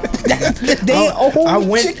 They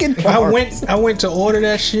own chicken farms. I went to order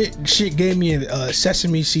that shit. Shit gave me a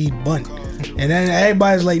sesame seed bun, and then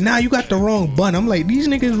everybody's like, "Nah, you got the wrong bun." I'm like, these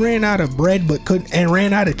niggas ran out of bread, but couldn't and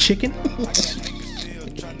ran out of chicken.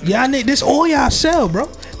 Y'all need this all y'all sell, bro.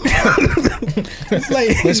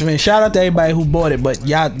 Like, Listen, man, shout out to everybody who bought it, but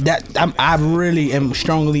y'all, I really am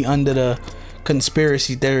strongly under the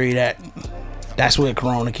conspiracy theory that that's where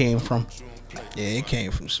Corona came from. yeah, it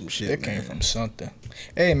came from some shit. It came from something.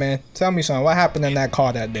 Hey man, tell me something. What happened in that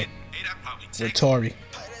car that day with Tory?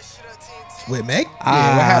 with Meg.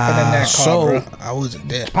 Yeah, what happened in that car, so- bro? I wasn't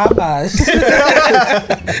there. Popeyes.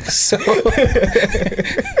 So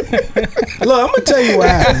Look, I'm gonna tell you what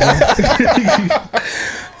happened. Man.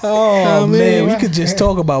 oh man, man, we what- could just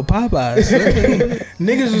talk about Popeyes.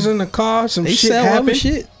 Niggas was in the car. Some They shit sell other happened.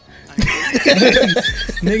 shit.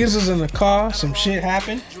 Niggas was in the car. Some shit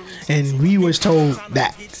happened, and we was told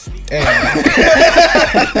that. Hey,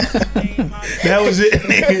 That was it,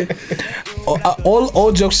 nigga.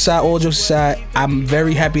 All jokes aside, I'm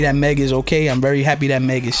very happy that Meg is okay. I'm very happy that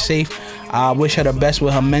Meg is safe. I wish her the best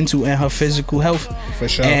with her mental and her physical health. For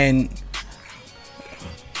sure. And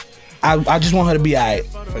I just want her to be alright.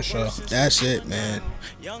 for sure. That's it, man.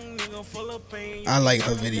 I like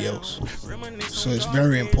her videos, so it's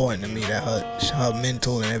very important to me that her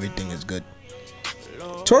mental and everything is good.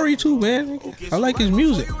 Tory too, man. I like his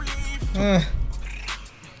music. You know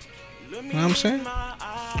what I'm saying?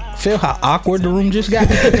 Feel how awkward the room just got?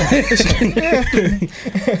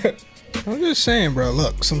 I'm just saying, bro.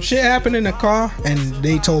 Look, some shit happened in the car, and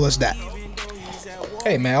they told us that.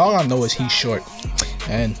 Hey man, all I know is he's short,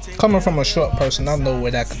 and coming from a short person, I know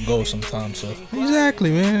where that could go sometimes. So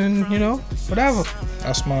Exactly, man. And, you know, whatever.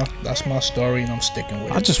 that's my story, and I'm sticking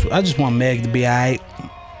with I it. just want Meg to be alright.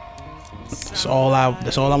 That's all I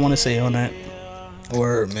want to say on that.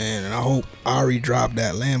 Word, man. And I hope Ari dropped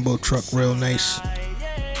that Lambo truck real nice,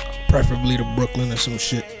 preferably to Brooklyn or some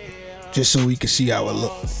shit, just so we can see how it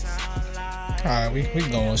look. Alright, we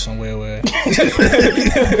going somewhere where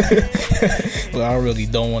well, I really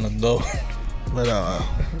don't want to go. But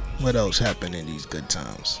what else happened in these good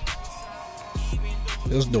times?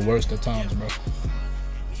 This is the worst of times, bro.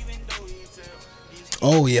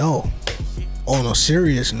 Oh, yo. On a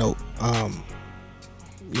serious note,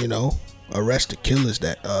 you know, arrest the killers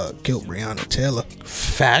that killed Breonna Taylor.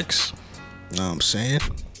 Facts. Know what I'm saying?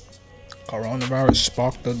 Coronavirus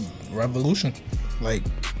sparked a revolution. Like,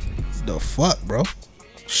 the fuck, bro?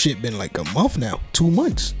 Shit been like a month now, 2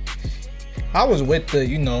 months. I was with the,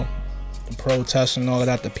 the protests and all of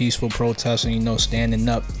that, the peaceful protesting, standing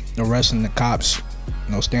up, arresting the cops,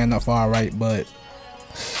 standing up for our right. But,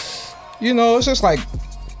 it's just like,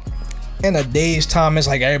 in a day's time, it's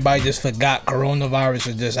like everybody just forgot coronavirus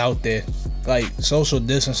is just out there. Like, social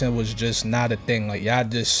distancing was just not a thing. Like, y'all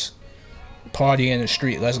just party in the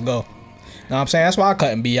street, let's go. Know what I'm saying? That's why I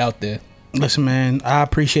couldn't be out there. Listen, man, I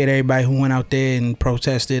appreciate everybody who went out there and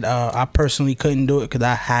protested. I personally couldn't do it because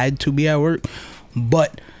I had to be at work.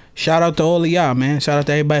 But shout out to all of y'all, man. Shout out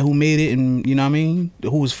to everybody who made it and, you know what I mean,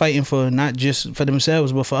 who was fighting for not just for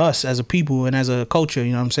themselves, but for us as a people and as a culture,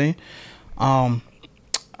 you know what I'm saying? I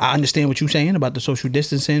understand what you're saying about the social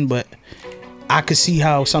distancing, but I could see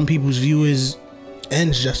how some people's view is,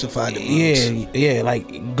 Ends justify the means. yeah,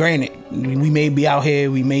 like, granted, we may be out here,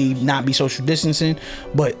 we may not be social distancing,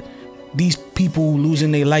 but these people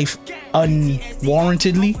losing their life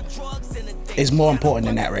unwarrantedly is more important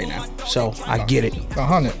than that right now. So I get it.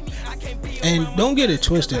 100. And don't get it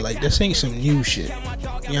twisted, like this ain't some new shit. You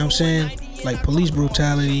know what I'm saying? Like police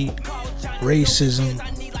brutality, racism.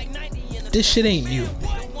 This shit ain't new.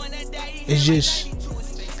 It's just,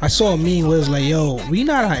 I saw a meme where it's like, yo, we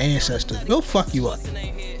not our ancestors. We'll fuck you up.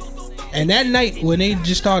 And that night when they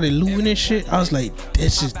just started looting and shit, I was like,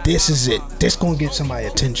 this is it. This gonna get somebody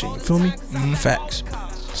attention. You feel me? Facts.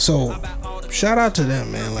 So, shout out to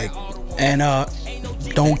them, man. Like, and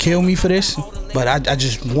don't kill me for this, but I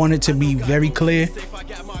just wanted to be very clear.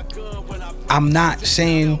 I'm not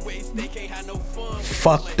saying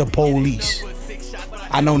fuck the police.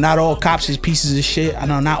 I know not all cops is pieces of shit. I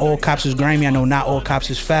know not all cops is grimy. I know not all cops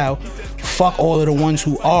is foul. Fuck all of the ones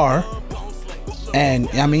who are. And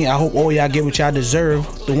I mean, I hope all y'all get what y'all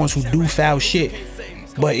deserve, the ones who do foul shit.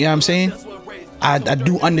 But you know what I'm saying? I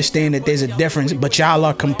do understand that there's a difference, but y'all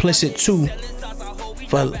are complicit too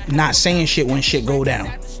for not saying shit when shit go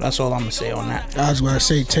down. That's all I'm gonna say on that. I was gonna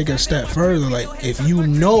say, take a step further. Like, if you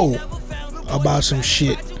know about some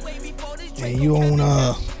shit and you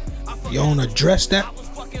don't address that,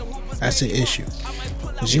 that's an issue.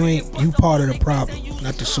 Cause you part of the problem,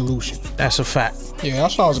 not the solution. That's a fact. Yeah,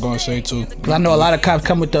 that's what I was gonna say too. Cause I know a lot of cops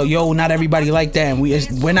come with the not everybody like that, and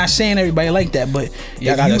we're not saying everybody like that, but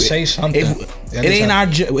y'all gotta say something. It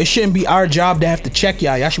ain't it shouldn't be our job to have to check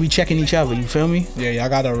y'all. Y'all should be checking each other. You feel me? Yeah, y'all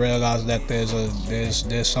gotta realize that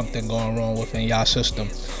there's something going wrong within y'all system.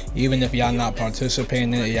 Even if y'all not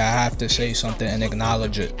participating in it, y'all have to say something and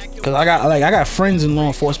acknowledge it. Cause I got friends in law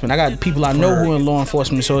enforcement. I got people I know who are in law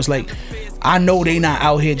enforcement. So it's like, I know they not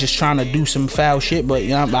out here just trying to do some foul shit, but you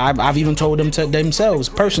know, I've even told them to themselves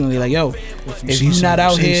personally, like, yo, if you not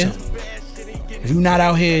out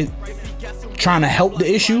here trying to help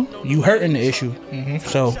the issue, you hurting the issue.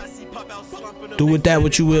 So do with that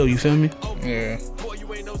what you will. You feel me? Yeah.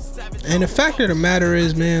 And the fact of the matter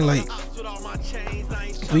is, man, like,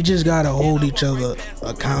 we just gotta hold each other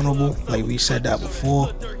accountable. Like we said that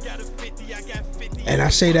before. And I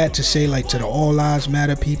say that to say, like, to the All Lives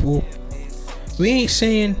Matter people, we ain't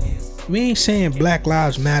saying Black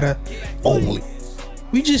Lives Matter only.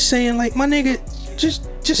 We just saying, like, my nigga, just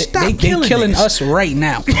stop killing. They killing us right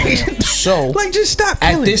now. So like, just stop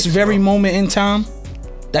killing at this very moment in time.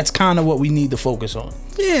 That's kind of what we need to focus on.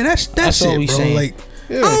 Yeah, that's all we saying. Like,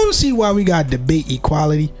 yeah. I don't see why we got debate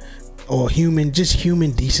equality or human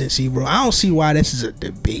decency, bro. I don't see why this is a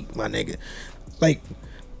debate, my nigga. Like,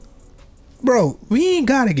 bro, we ain't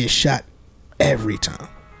gotta get shot every time.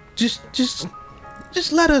 Just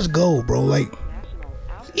let us go, bro. Like,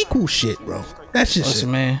 equal shit, bro. That's just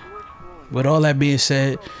listen, man. With all that being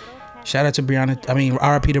said, shout out to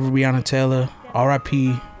R.I.P. to Breonna Taylor,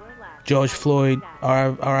 R.I.P. George Floyd,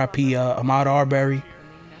 R.I.P. Ahmaud Arbery.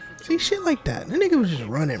 See, shit like that. That nigga was just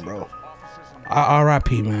running, bro.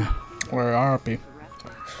 R.I.P. man. Or R.I.P.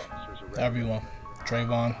 Everyone.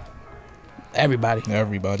 Trayvon. Everybody.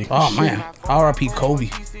 Oh man. R.I.P. Kobe.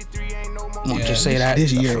 Just say that.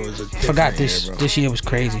 This year was forgot this. Year, this year was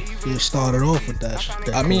crazy. You started off with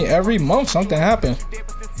that. I mean, every month something happened.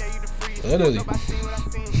 Literally.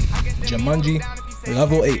 Jumanji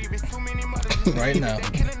level 8 right now.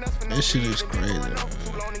 This shit is crazy, man.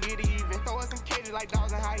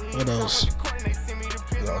 What else?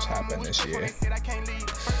 What else happened this year?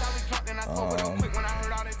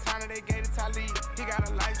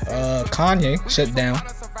 Kanye, sit down.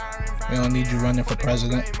 We don't need you running for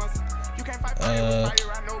president.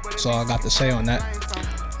 That's all I got to say on that.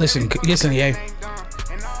 Listen, yeah.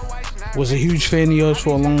 Was a huge fan of yours for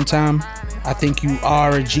a long time. I think you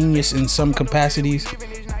are a genius in some capacities.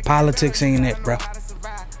 Politics ain't it, bro.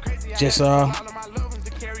 Just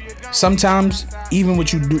sometimes even when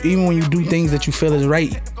you do things that you feel is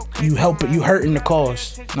right, you hurting the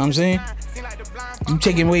cause. You know what I'm saying? You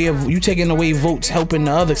taking away votes, helping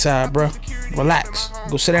the other side, bro. Relax.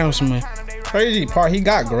 Go sit down somewhere. Crazy part, he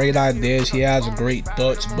got great ideas, he has great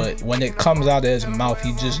thoughts, but when it comes out of his mouth,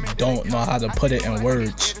 he just don't know how to put it in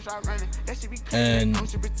words. And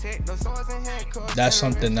that's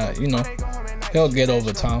something that, you know, he'll get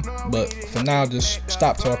over time. But for now, just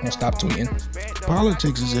stop talking, stop tweeting.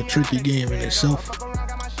 Politics is a tricky game in itself.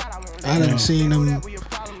 I done seen them.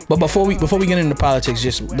 But before we get into politics,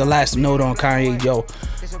 just the last note on Kanye, yo,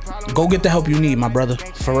 go get the help you need, my brother,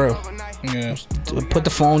 for real. Yeah. Put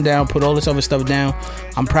the phone down, put all this other stuff down.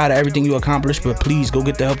 I'm proud of everything you accomplished, but please go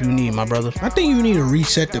get the help you need, my brother. I think you need to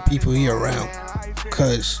reset the people here around,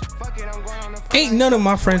 cause ain't none of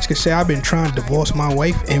my friends can say I've been trying to divorce my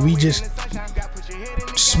wife and we just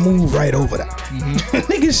smooth right over that.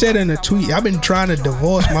 Nigga said in a tweet, I've been trying to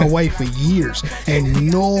divorce my wife for years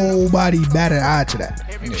and nobody batted an eye to that.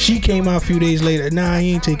 She came out a few days later, nah,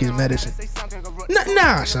 he ain't take his medicine.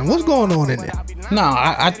 Nah, son. What's going on in there? No,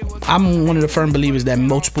 I'm one of the firm believers that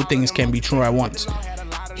multiple things can be true at once.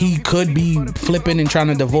 He could be flipping and trying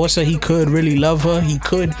to divorce her. He could really love her. He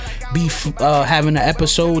could be having an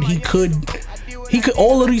episode. He could.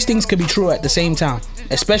 All of these things could be true at the same time,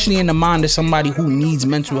 especially in the mind of somebody who needs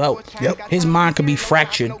mental help. Yep. His mind could be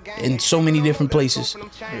fractured in so many different places.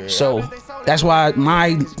 So that's why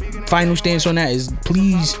my final stance on that is,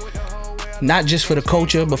 please, not just for the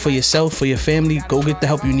culture, but for yourself, for your family, go get the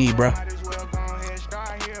help you need, bro.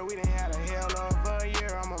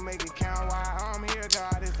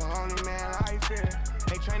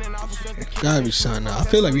 Gotta be something. I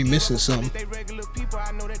feel like we missing something.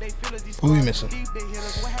 What we missing?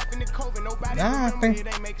 Nah,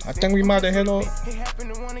 I think we might have hit all.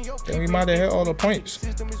 The points.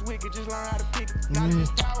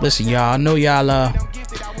 Listen, y'all, I know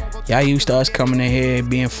y'all used to us coming in here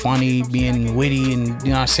being funny, being witty, and, you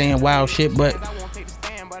know what I'm saying, wild shit, but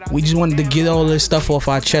we just wanted to get all this stuff off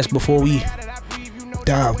our chest before we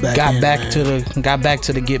got back to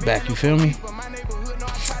the get back. You feel me?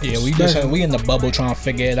 Yeah, we in the bubble trying to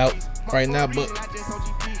figure it out right now, but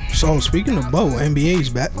so speaking of bubble, NBA's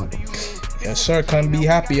back. yes, sir, couldn't be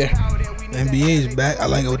happier. NBA's back. I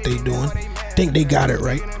like what they doing. Think they got it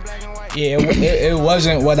right. Yeah, it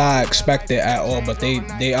wasn't what I expected at all, but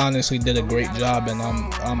they honestly did a great job, and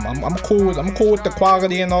I'm cool with the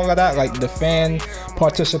quality and all of that. Like, the fan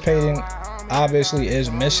participating obviously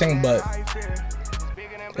is missing, but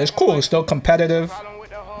it's cool. It's still competitive.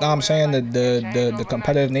 Know what I'm saying? The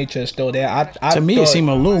competitive nature is still there. To me, it seemed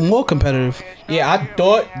a little more competitive. Yeah, I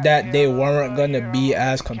thought that they weren't gonna be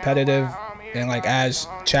as competitive and like as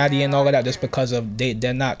chatty and all of that, just because of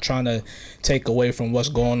they're not trying to take away from what's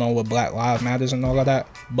going on with Black Lives Matters and all of that.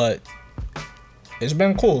 But it's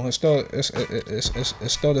been cool. It's still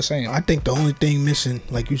the same. I think the only thing missing,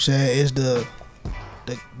 like you said, is the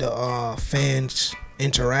fans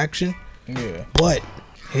interaction. Yeah. But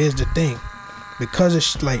here's the thing. Because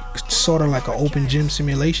it's like sort of like an open gym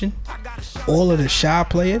simulation, all of the shy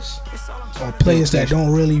players or players that don't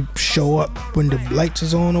really show up when the lights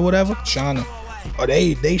is on or whatever, shining. Or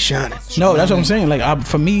they shining. No, that's what I'm saying. Like,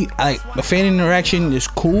 for me, like, the fan interaction is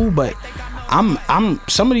cool, but I'm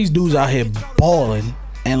some of these dudes out here balling,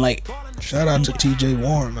 and like, shout out to TJ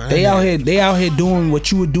Warren, man. They out here doing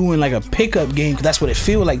what you would do in like a pickup game, because that's what it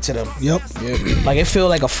feel like to them. Yep. Like, it feel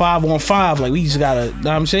like a 5-on-5. Like, we just gotta, you know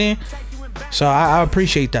what I'm saying? So I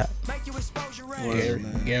appreciate that.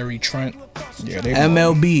 Gary Trent. Yeah,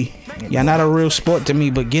 MLB. Y'all not a real sport to me,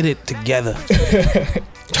 but get it together.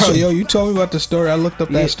 So, yo, you told me about the story. I looked up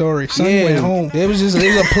that story. Son went home. There was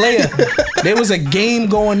a player. There was a game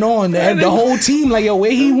going on. The whole team, like, yo,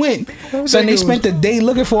 where he went. So they spent the day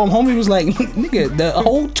looking for him. Homie was like, nigga, the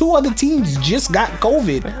whole 2 other teams just got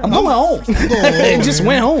COVID. I'm going home. They just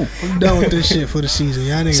went home. I'm done with this shit for the season.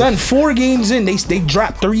 Y'all niggas. Son, 4 games in, they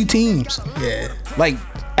dropped 3 teams. Yeah. Like,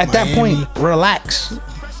 at Miami. That point, relax.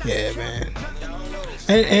 Yeah, man.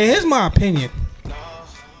 And here's my opinion.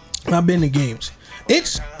 I've been to games.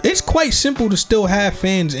 It's quite simple to still have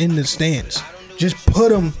fans in the stands. Just put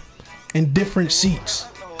them in different seats.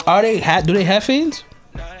 Do they have fans?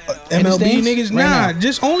 MLB niggas? Nah,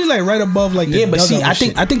 just only like right above like the yeah, but see, I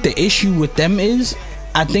think the issue with them is,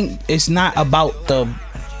 I think it's not about the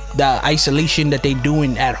isolation that they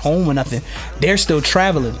doing at home or nothing. They're still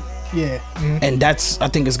traveling. Yeah. Mm-hmm. And that's, I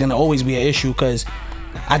think, it's gonna always be an issue, because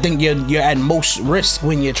I think you're at most risk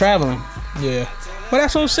when you're traveling. Yeah. But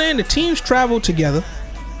that's what I'm saying. The teams travel together.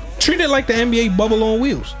 Treat it like the NBA bubble on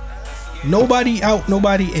wheels. Nobody out,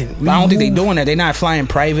 nobody in. But I don't think they doing that. They not flying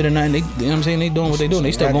private or nothing. You know what I'm saying? They doing what they doing.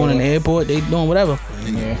 They still going in the airport. They doing whatever.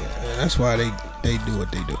 Yeah. That's why they do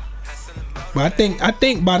what they do. But I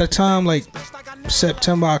think by the time like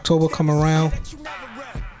September, October come around,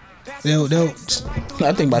 they'll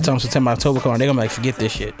I think by the time September, October come around, they're gonna be like, forget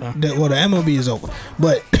this shit. The MLB is over.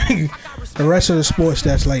 But the rest of the sports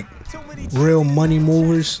that's like real money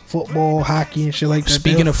movers, football, hockey, and shit like that.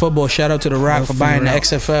 Speaking of football, shout out to The Rock for buying the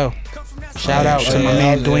XFL. Shout out to my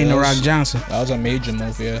man Dwayne The Rock Johnson. That was a major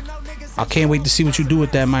move, yeah. I can't wait to see what you do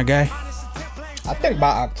with that, my guy. I think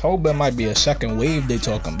by October it might be a second wave they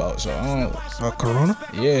talking about. So I don't. Corona?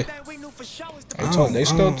 Yeah. They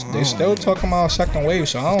still talking about a second wave.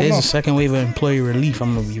 So I don't know. There's a second wave of employee relief.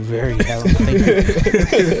 I'm gonna be very thankful.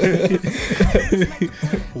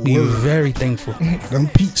 Be very thankful. Them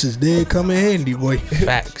pizzas did come in handy, boy.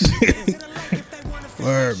 Facts.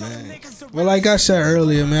 Word, man. Well, like I said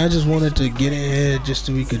earlier, man, I just wanted to get in here just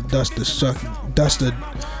so we could brush the dust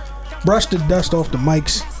off the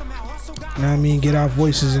mics. You know what I mean? Get our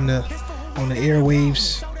voices on the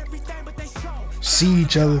airwaves. see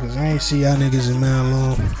each other, because I ain't see y'all niggas in man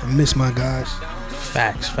long. I miss my guys.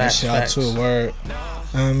 Facts. Shout out to a word.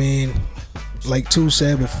 I mean, like Two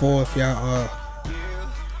said before, if y'all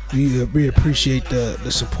we appreciate the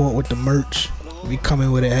support with the merch. We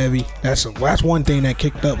coming with it heavy. That's one thing that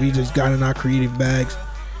kicked up. We just got in our creative bags.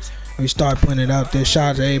 We start putting it out there.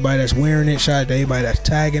 Shout out to everybody that's wearing it. Shout out to everybody that's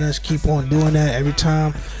tagging us. Keep on doing that every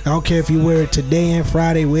time. I don't care if you wear it today and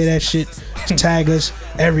Friday. Wear that shit. Tag us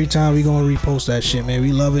every time. We gonna repost that shit, man.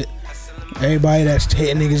 We love it. Everybody that's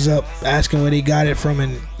hitting niggas up, asking where they got it from,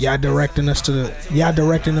 and y'all directing them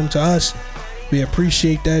to us. We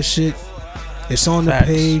appreciate that shit. It's on the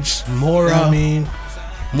page. More, you know what I mean,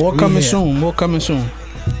 more coming soon. More coming soon.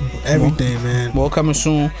 Everything, man. More coming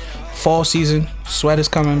soon. Fall season. Sweaters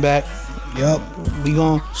coming back. Yup. We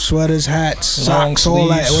gon' sweaters, hats, Long socks, all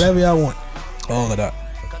that, sleeves. whatever y'all want. All of that.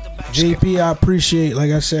 JP, I appreciate,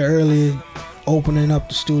 like I said earlier, opening up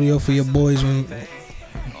the studio for your boys when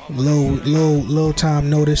low time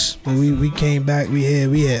notice. But we came back. We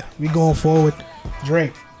here. We going forward.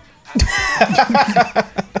 Drake,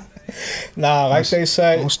 Nah, like they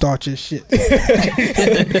said. don't start your shit. Don't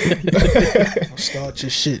start your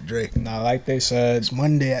shit, Drake. Nah, like they said. It's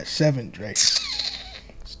Monday at 7, Drake.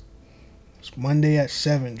 It's Monday at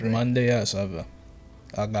 7, Drake. Monday at 7.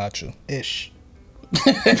 I got you. Ish.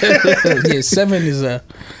 yeah, 7 is a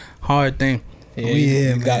hard thing. Yeah, We you, here,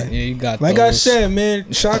 you man. got. Yeah, you got. Like those. I said,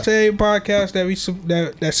 man, shout out to every podcast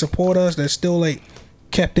that support us, that still like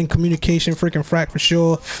kept in communication, freaking frack for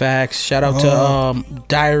sure. Facts. Shout out to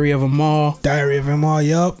Diary of a Mall, Diary of MR,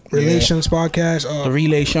 yup. Relations podcast. the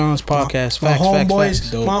Relations podcast. My Facts.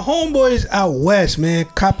 homeboys, Dope. my homeboys out west, man,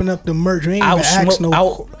 copping up the merch. We ain't even ask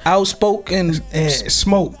no Outspoken. and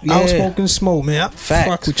smoke, Yeah. outspoken smoke, man. I Facts.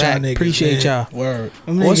 fuck with y'all Facts. niggas. Appreciate man. y'all. Word.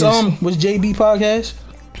 Them What's niggas- what's JB podcast?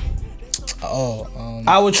 Oh,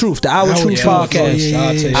 Our Truth, the Our Truth yeah, podcast.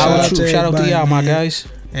 yeah, yeah, yeah. Our Truth. Shout out to everybody, y'all, my man. guys.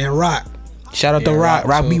 And Rock. Shout out to Yeah, Rock.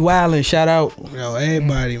 Rock Rock be too. wildin'. Shout out. Yo,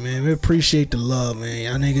 everybody, man. We appreciate the love, man.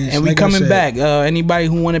 Y'all niggas. And we like I coming said, back. Anybody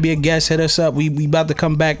who want to be a guest, hit us up. We about to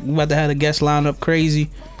come back. We about to have the guest line up crazy.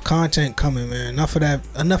 Content coming, man. Enough of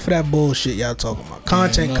that bullshit y'all talking about.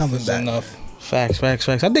 Content enough coming is back. Enough. Facts.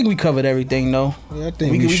 I think we covered everything, though. Yeah, I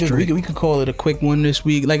think we we straight. could call it a quick one this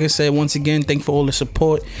week. Like I said, once again, thank you for all the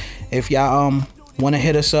support. If y'all want to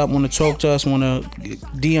hit us up, want to talk to us, want to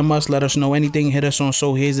DM us, let us know anything, hit us on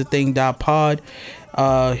So Here's the Thing.pod.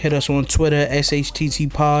 Hit us on Twitter,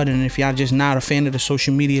 SHTTpod. And if y'all just not a fan of the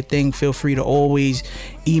social media thing, feel free to always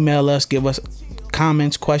email us, give us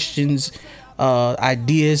comments, questions,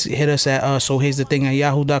 ideas. Hit us at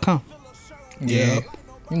sohere'sthething@yahoo.com. Yeah.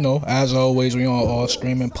 You know, as always, we on all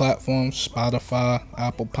streaming platforms: Spotify,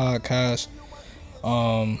 Apple Podcasts.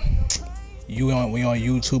 We on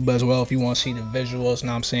YouTube as well. If you want to see the visuals,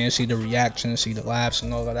 know what I'm saying, see the reactions, see the laughs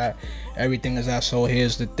and all of that. Everything is at So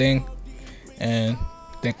Here's the Thing. And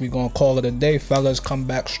I think we're gonna call it a day, fellas. Come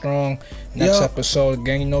back strong. Next Yup. episode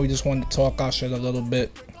again. You know, we just wanted to talk our shit a little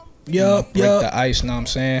bit. Yup, Break yup. the ice, know what I'm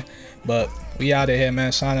saying? But we out of here,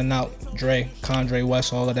 man. Signing out. Dre, Condre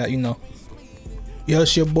West, all of that, you know. Yo,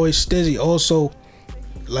 it's your boy Stizzy. Also,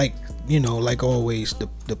 like always,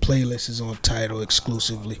 the playlist is on Tidal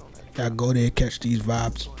exclusively. Y'all go there, catch these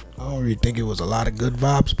vibes. I don't really think it was a lot of good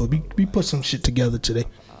vibes, but we put some shit together today.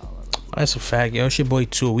 That's a fact, yo. It's your boy,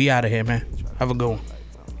 too. We out of here, man. Have a good one.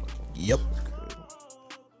 Yep.